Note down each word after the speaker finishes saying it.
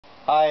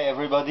Hi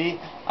everybody,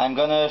 I'm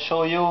gonna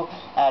show you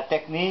a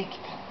technique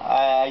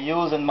I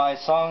use in my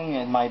song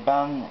in my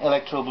band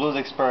Electro Blues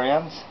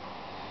Experience,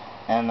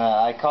 and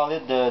I call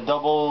it the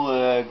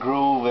double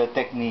groove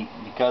technique,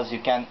 because you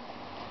can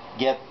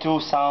get two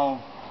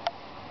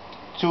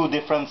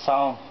different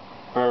sound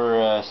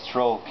per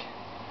stroke.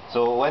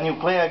 So when you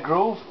play a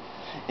groove,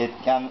 it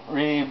can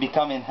really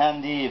become in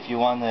handy if you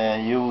want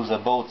to use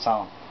both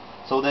sound.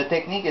 So the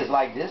technique is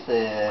like this.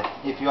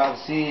 If you have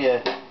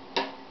seen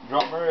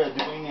drummer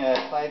doing a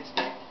side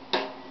stick,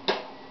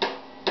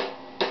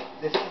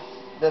 this is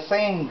the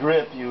same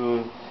grip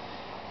you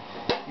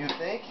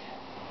take.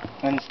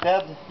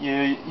 Instead,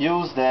 you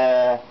use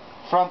the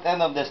front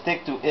end of the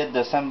stick to hit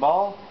the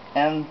cymbal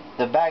and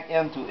the back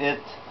end to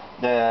hit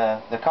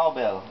the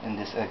cowbell in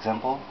this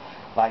example,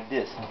 like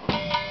this.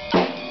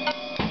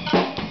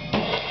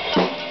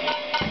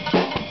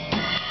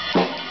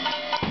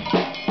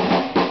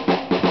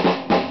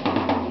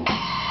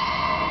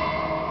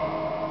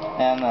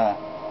 And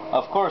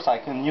of course I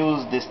can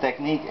use this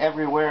technique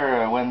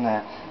everywhere when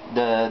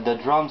the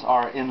drums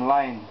are in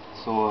line,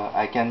 so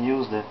I can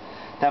use the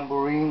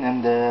tambourine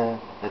and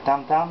the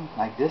tam-tam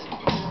like this.